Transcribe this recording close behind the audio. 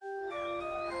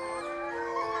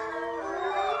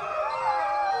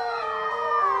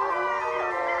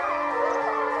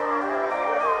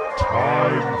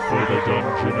for the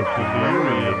Dungeon of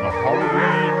Delirium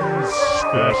Halloween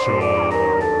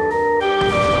Special.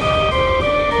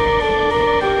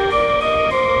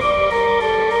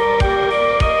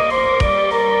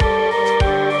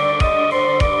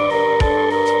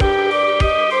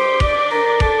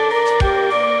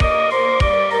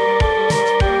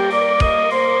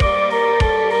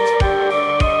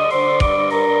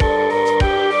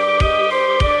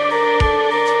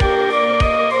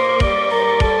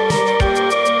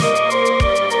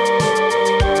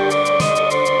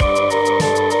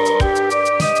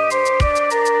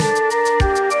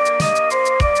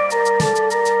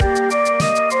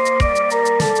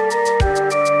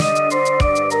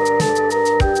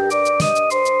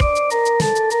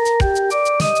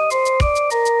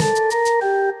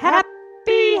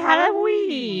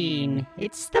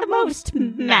 It's the most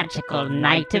magical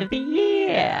night of the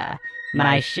year.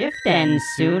 My shift ends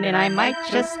soon, and I might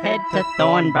just head to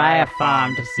Thornbriar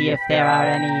Farm to see if there are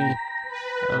any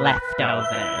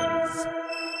leftovers.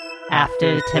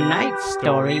 After tonight's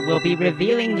story, we'll be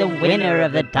revealing the winner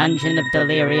of the Dungeon of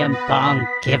Delirium Bong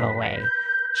Giveaway,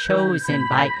 chosen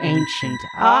by ancient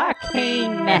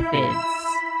arcane methods.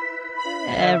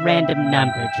 A random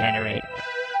number generator.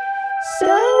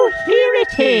 So here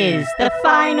it is, the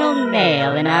final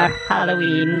nail in our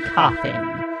Halloween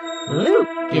coffin.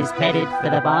 Luke is headed for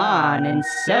the barn, and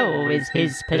so is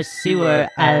his pursuer,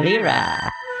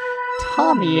 Aleera.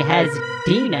 Tommy has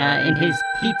Dina in his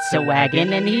pizza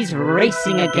wagon, and he's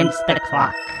racing against the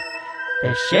clock.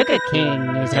 The Sugar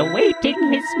King is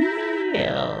awaiting his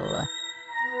meal.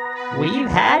 We've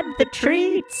had the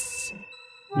treats.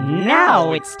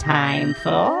 Now it's time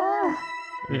for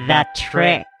the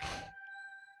trick.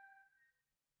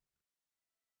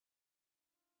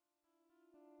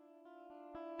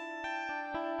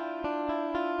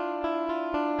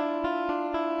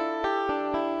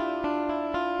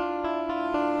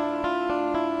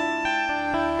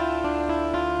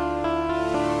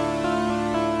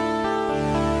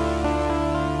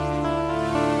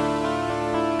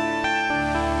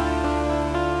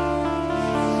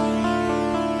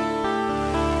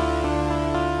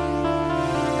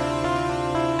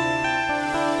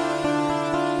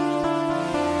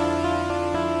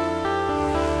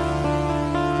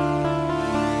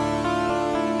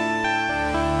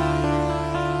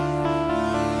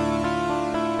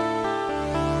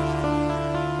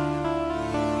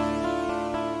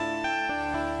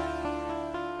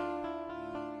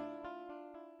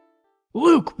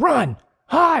 Luke, run!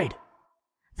 Hide!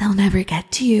 They'll never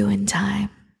get to you in time.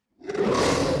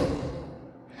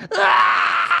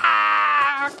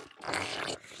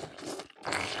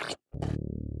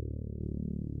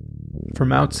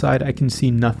 From outside, I can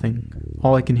see nothing.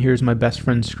 All I can hear is my best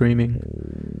friend screaming.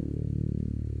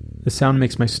 The sound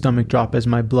makes my stomach drop as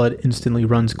my blood instantly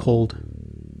runs cold.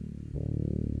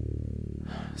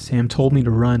 Sam told me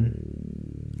to run,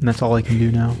 and that's all I can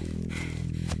do now.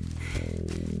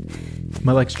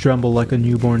 My legs tremble like a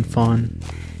newborn fawn,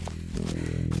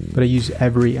 but I use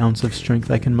every ounce of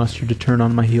strength I can muster to turn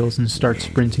on my heels and start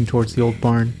sprinting towards the old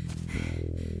barn.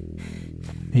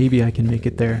 Maybe I can make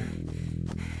it there.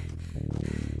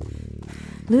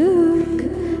 Luke,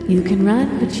 you can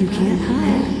run, but you can't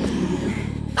hide.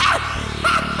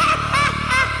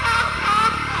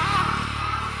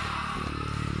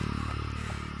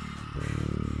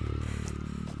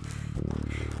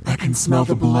 I can smell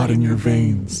the blood in your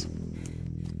veins.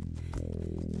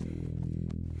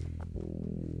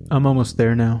 I'm almost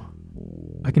there now.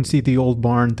 I can see the old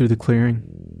barn through the clearing.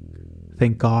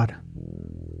 Thank God.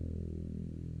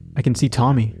 I can see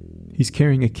Tommy. He's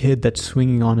carrying a kid that's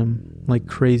swinging on him like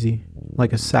crazy,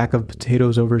 like a sack of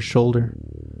potatoes over his shoulder.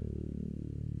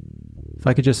 If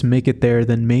I could just make it there,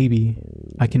 then maybe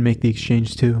I can make the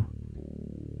exchange too.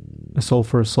 A soul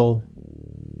for a soul.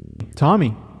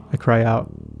 Tommy, I cry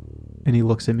out, and he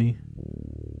looks at me,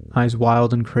 eyes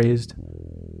wild and crazed.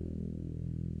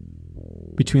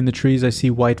 Between the trees, I see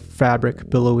white fabric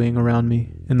billowing around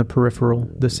me. In the peripheral,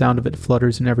 the sound of it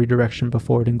flutters in every direction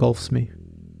before it engulfs me.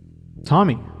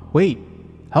 Tommy, wait!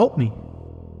 Help me!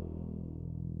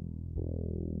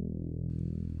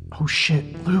 Oh shit,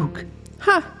 Luke.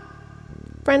 Huh.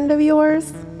 Friend of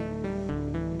yours?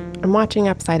 I'm watching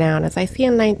upside down as I see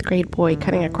a 9th grade boy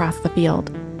cutting across the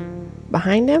field.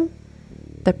 Behind him,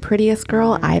 the prettiest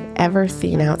girl I've ever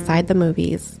seen outside the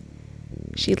movies.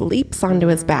 She leaps onto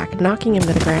his back, knocking him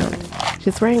to the ground.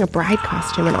 She's wearing a bride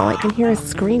costume, and all I can hear is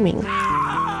screaming.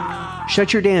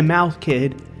 Shut your damn mouth,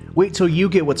 kid. Wait till you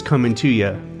get what's coming to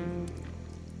you.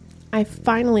 I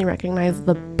finally recognize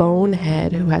the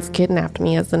bonehead who has kidnapped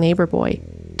me as the neighbor boy,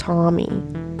 Tommy.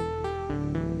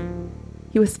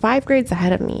 He was 5 grades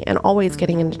ahead of me and always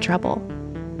getting into trouble.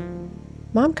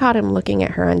 Mom caught him looking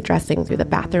at her undressing through the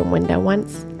bathroom window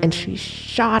once, and she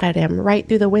shot at him right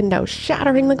through the window,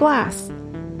 shattering the glass.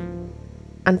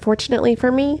 Unfortunately for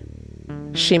me,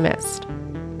 she missed.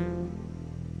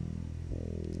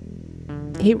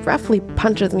 He roughly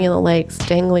punches me in the legs,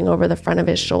 dangling over the front of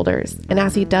his shoulders, and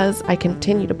as he does, I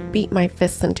continue to beat my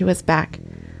fists into his back,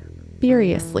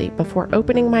 furiously, before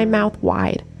opening my mouth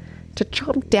wide to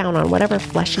chomp down on whatever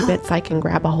fleshy bits I can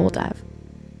grab a hold of.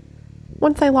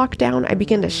 Once I lock down, I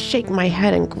begin to shake my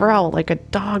head and growl like a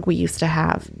dog we used to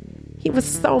have. He was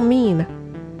so mean.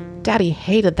 Daddy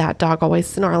hated that dog always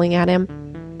snarling at him.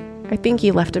 I think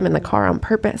he left him in the car on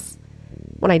purpose.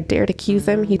 When I dared accuse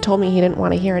him, he told me he didn't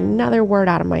want to hear another word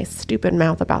out of my stupid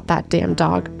mouth about that damn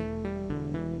dog.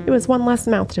 It was one less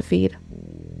mouth to feed.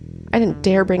 I didn't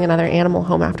dare bring another animal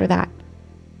home after that.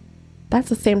 That's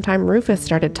the same time Rufus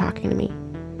started talking to me.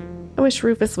 I wish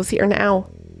Rufus was here now.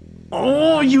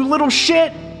 Oh, you little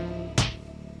shit!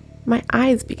 My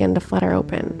eyes begin to flutter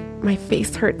open. My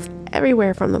face hurts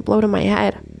everywhere from the blow to my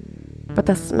head. But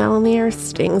the smell in the air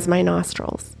stings my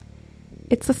nostrils.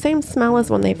 It's the same smell as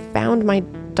when they found my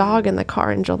dog in the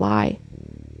car in July.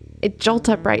 It jolts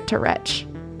up right to retch.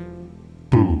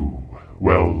 Boo.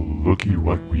 Well, looky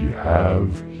what we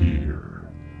have here.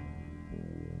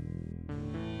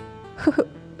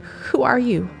 Who are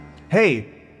you? Hey,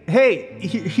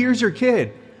 here's your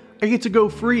kid. I get to go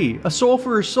free. A soul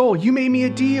for a soul. You made me a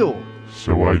deal.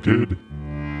 So I did.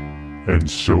 And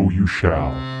so you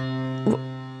shall.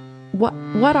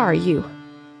 What are you?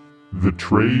 The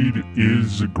trade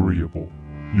is agreeable.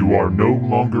 You are no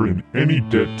longer in any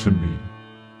debt to me.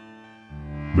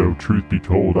 Though truth be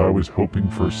told, I was hoping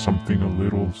for something a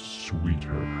little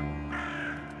sweeter.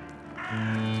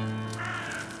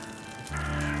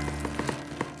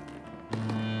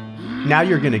 Now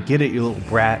you're gonna get it, you little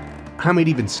brat. I might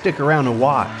even stick around and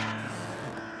watch.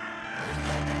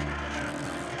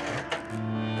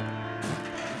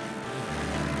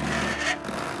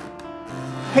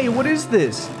 Hey, what is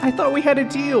this? I thought we had a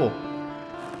deal.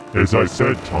 As I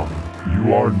said, Tommy,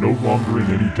 you are no longer in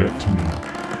any debt to me.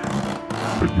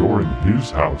 But you're in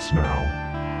his house now.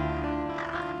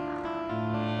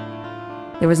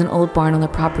 There was an old barn on the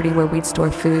property where we'd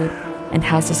store food and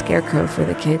house a scarecrow for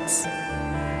the kids.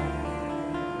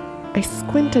 I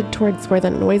squinted towards where the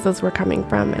noises were coming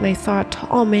from, and I saw a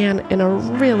tall man in a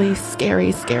really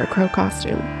scary scarecrow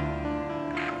costume.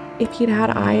 If he'd had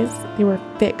eyes, they were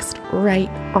fixed right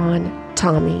on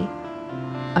Tommy.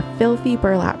 A filthy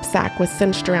burlap sack was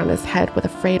cinched around his head with a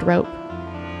frayed rope.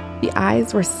 The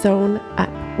eyes were sewn up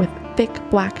with thick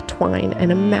black twine,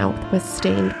 and a mouth was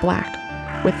stained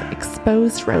black, with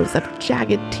exposed rows of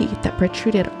jagged teeth that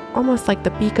protruded almost like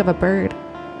the beak of a bird.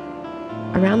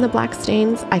 Around the black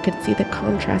stains, I could see the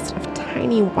contrast of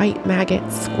tiny white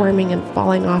maggots squirming and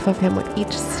falling off of him with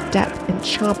each step and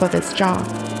chomp of his jaw.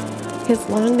 His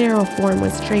long, narrow form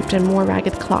was draped in more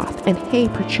ragged cloth, and hay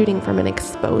protruding from an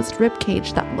exposed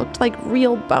ribcage that looked like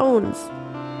real bones.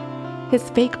 His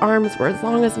fake arms were as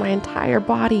long as my entire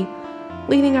body,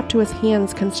 leading up to his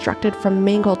hands constructed from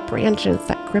mangled branches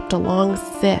that gripped a long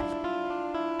scythe.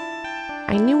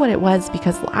 I knew what it was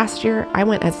because last year I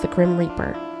went as the Grim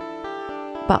Reaper.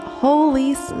 But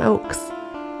holy smokes,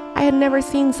 I had never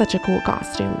seen such a cool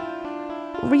costume.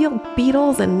 Real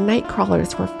beetles and night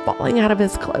crawlers were falling out of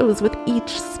his clothes with each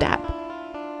step.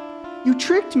 You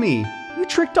tricked me. You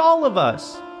tricked all of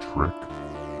us. Trick?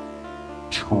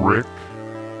 Trick?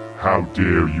 How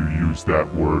dare you use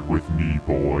that word with me,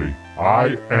 boy?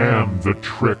 I am the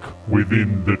trick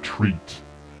within the treat.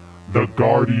 The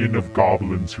guardian of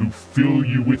goblins who fill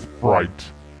you with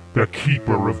fright. The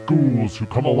keeper of ghouls who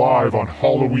come alive on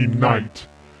Halloween night.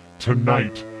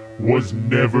 Tonight was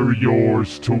never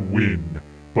yours to win,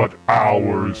 but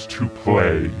ours to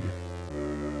play.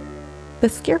 The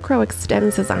scarecrow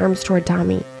extends his arms toward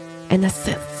Tommy, and the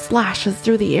scythe slashes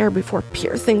through the air before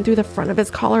piercing through the front of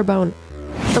his collarbone.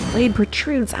 The blade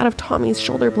protrudes out of Tommy's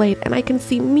shoulder blade, and I can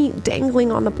see meat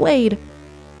dangling on the blade.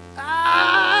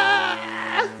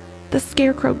 The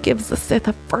scarecrow gives the scythe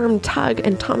a firm tug,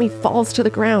 and Tommy falls to the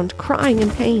ground, crying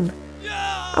in pain.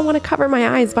 I want to cover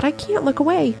my eyes, but I can't look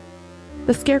away.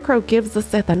 The scarecrow gives the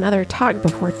scythe another tug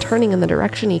before turning in the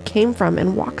direction he came from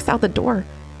and walks out the door,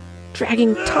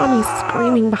 dragging Tommy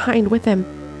screaming behind with him.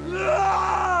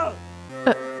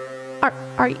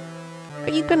 Are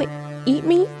you gonna eat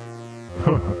me?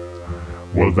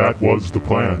 Well, that was the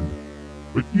plan.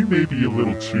 But you may be a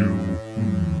little too,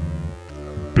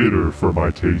 bitter for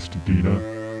my taste, Dina.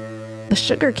 The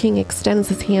Sugar King extends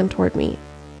his hand toward me,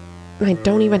 and I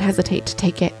don't even hesitate to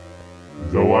take it.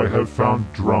 Though I have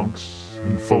found drunks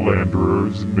and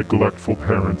philanderers and neglectful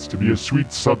parents to be a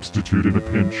sweet substitute in a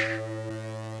pinch.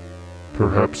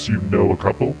 Perhaps you know a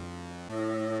couple?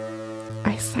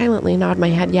 I silently nod my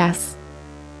head yes.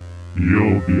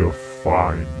 You'll be a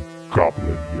fine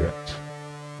goblin yet.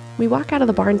 We walk out of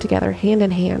the barn together, hand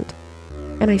in hand,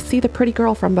 and I see the pretty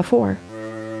girl from before.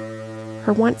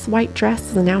 Her once white dress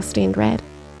is now stained red.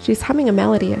 She's humming a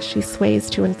melody as she sways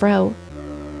to and fro.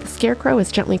 The scarecrow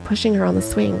is gently pushing her on the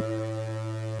swing.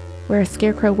 Where a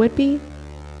scarecrow would be,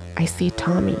 I see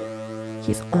Tommy.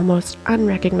 He's almost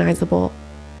unrecognizable,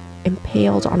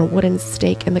 impaled on a wooden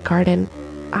stake in the garden,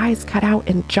 eyes cut out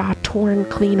and jaw torn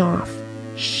clean off.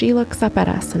 She looks up at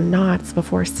us and nods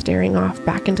before staring off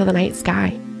back into the night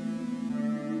sky.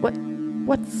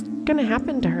 What's gonna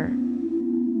happen to her?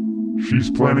 She's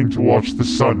planning to watch the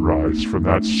sunrise from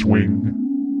that swing.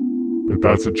 But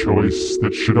that's a choice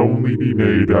that should only be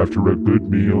made after a good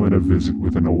meal and a visit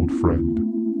with an old friend.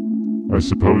 I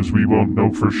suppose we won't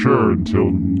know for sure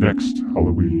until next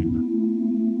Halloween.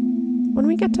 When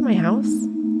we get to my house,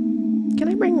 can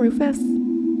I bring Rufus?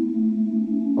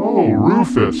 Oh,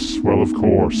 Rufus! Well, of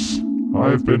course.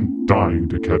 I've been dying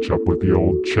to catch up with the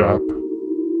old chap.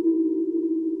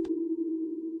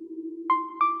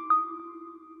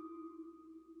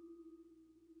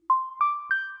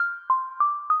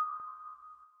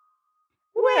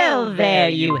 Well, there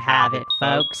you have it,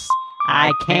 folks.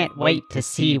 I can't wait to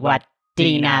see what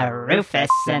Dina, Rufus,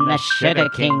 and the Sugar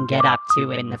King get up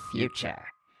to in the future.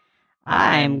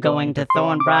 I'm going to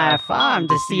Thornbriar Farm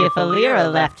to see if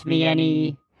Aleera left me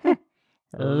any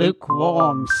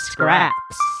lukewarm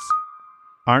scraps.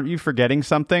 Aren't you forgetting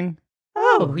something?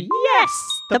 Oh,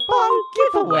 yes, the Bong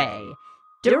Giveaway.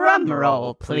 Drum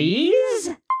roll, please.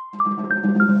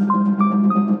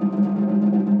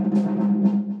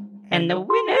 And the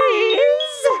winner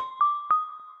is...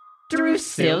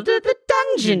 Drusilda the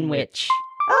Dungeon Witch.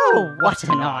 Oh, what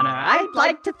an honor. I'd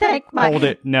like to thank my... Hold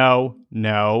it. No.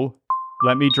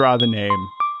 Let me draw the name.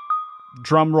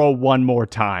 Drum roll one more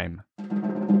time.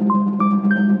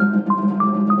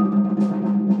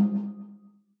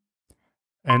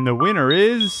 And the winner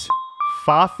is...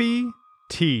 Farah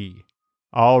Tary.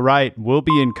 All right, we'll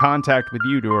be in contact with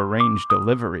you to arrange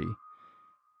delivery.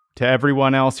 To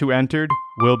everyone else who entered,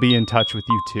 we'll be in touch with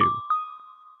you too.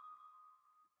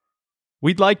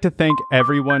 We'd like to thank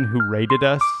everyone who rated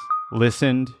us,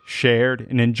 listened, shared,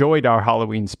 and enjoyed our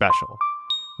Halloween special.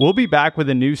 We'll be back with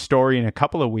a new story in a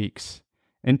couple of weeks.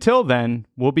 Until then,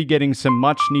 we'll be getting some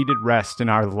much-needed rest in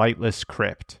our lightless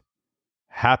crypt.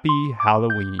 Happy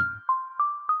Halloween.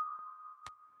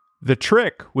 The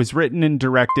Trick was written and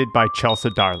directed by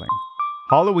Chelsa Darling.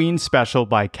 Halloween special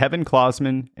by Kevin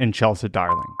Klausman and Chelsa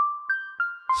Darling.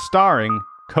 Starring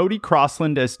Cody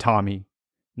Crossland as Tommy,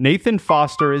 Nathan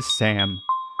Foster as Sam,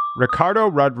 Ricardo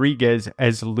Rodriguez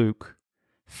as Luke,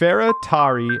 Farah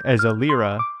Tary as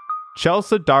Aleera,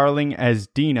 Chelsa Darling as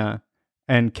Dina,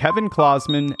 and Kevin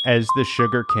Klausman as the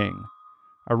Sugar King.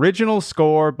 Original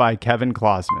score by Kevin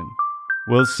Klausman.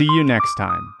 We'll see you next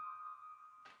time.